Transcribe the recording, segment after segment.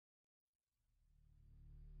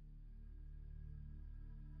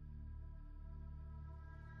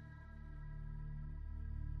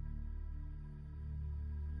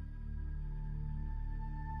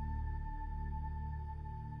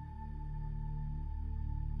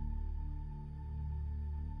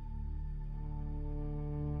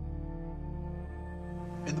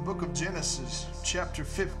In the book of Genesis, chapter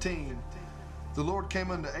 15, the Lord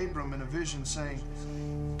came unto Abram in a vision, saying,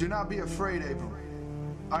 "Do not be afraid, Abram.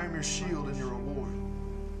 I am your shield and your reward."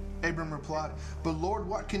 Abram replied, "But Lord,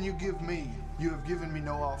 what can you give me? You have given me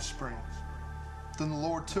no offspring." Then the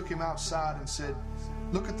Lord took him outside and said,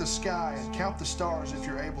 "Look at the sky and count the stars if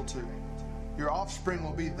you're able to. Your offspring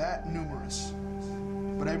will be that numerous."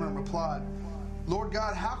 But Abram replied, "Lord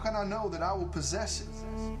God, how can I know that I will possess it?"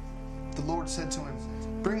 The Lord said to him,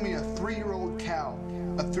 "Bring me a 3-year-old cow,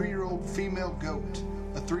 a 3-year-old female goat,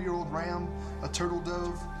 a 3-year-old ram, a turtle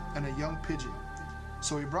dove, and a young pigeon."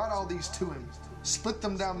 So he brought all these to him, split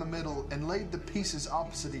them down the middle, and laid the pieces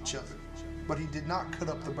opposite each other. But he did not cut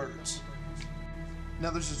up the birds.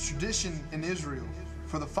 Now there's a tradition in Israel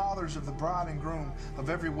for the fathers of the bride and groom of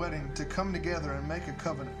every wedding to come together and make a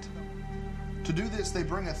covenant. To do this, they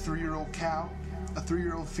bring a 3-year-old cow, a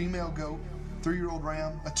 3-year-old female goat, 3-year-old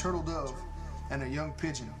ram, a turtle dove, and a young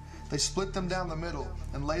pigeon. They split them down the middle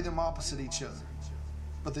and lay them opposite each other,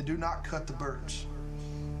 but they do not cut the birds.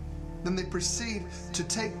 Then they proceed to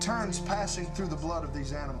take turns passing through the blood of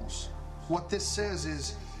these animals. What this says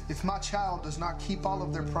is, if my child does not keep all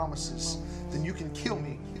of their promises, then you can kill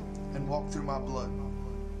me and walk through my blood.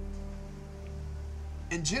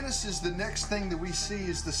 In Genesis, the next thing that we see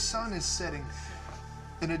is the sun is setting,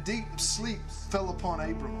 and a deep sleep fell upon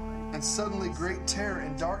Abram, and suddenly great terror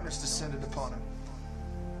and darkness descended upon him.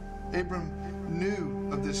 Abram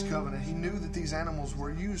knew of this covenant. He knew that these animals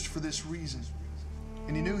were used for this reason,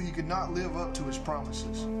 and he knew he could not live up to his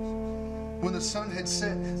promises. When the sun had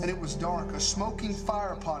set and it was dark, a smoking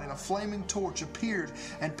fire pot and a flaming torch appeared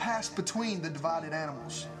and passed between the divided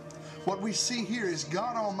animals. What we see here is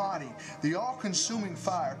God Almighty, the all-consuming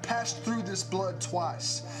fire, passed through this blood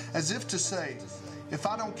twice, as if to say, if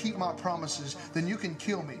I don't keep my promises, then you can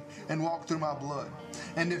kill me and walk through my blood.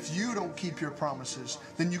 And if you don't keep your promises,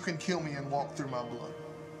 then you can kill me and walk through my blood.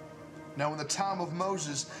 Now in the time of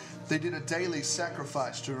Moses, they did a daily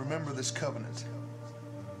sacrifice to remember this covenant.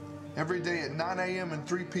 Every day at 9 a.m. and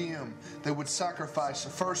 3 p.m., they would sacrifice a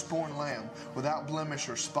firstborn lamb without blemish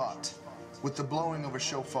or spot, with the blowing of a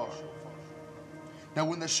shofar. Now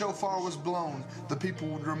when the shofar was blown, the people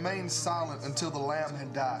would remain silent until the lamb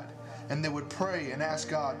had died, and they would pray and ask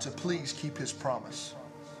God to please keep his promise.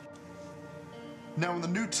 Now in the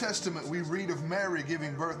New Testament, we read of Mary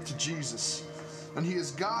giving birth to Jesus, and he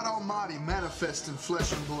is God Almighty manifest in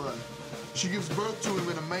flesh and blood. She gives birth to him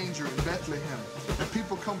in a manger in Bethlehem, and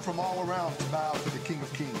people come from all around to bow to the King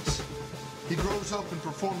of Kings. He grows up and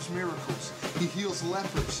performs miracles. He heals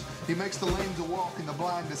lepers. He makes the lame to walk and the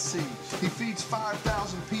blind to see. He feeds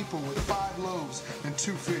 5,000 people with 5 loaves and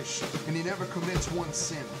 2 fish, and he never commits one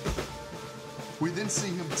sin. We then see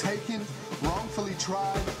him taken, wrongfully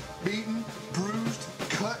tried, beaten, bruised,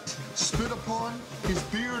 cut, spit upon. His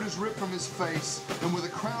beard is ripped from his face, and with a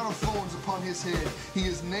crown of thorns upon his head, he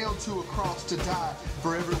is nailed to a cross to die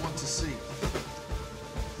for everyone to see.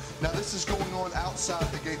 Now this is going on outside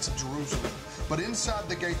the gates of Jerusalem, but inside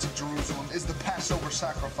the gates of Jerusalem is the Passover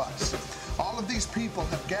sacrifice. All of these people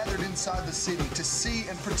have gathered inside the city to see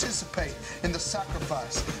and participate in the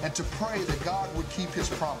sacrifice and to pray that God would keep his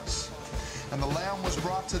promise. And the lamb was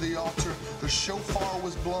brought to the altar, the shofar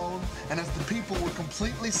was blown, and as the people were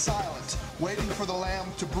completely silent, waiting for the lamb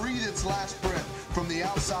to breathe its last breath from the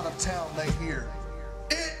outside of town, they hear,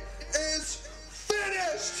 "It is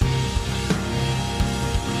finished!"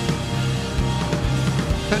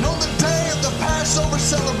 And on the day of the Passover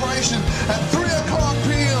celebration, at 3 o'clock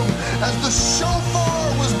p.m., as the shofar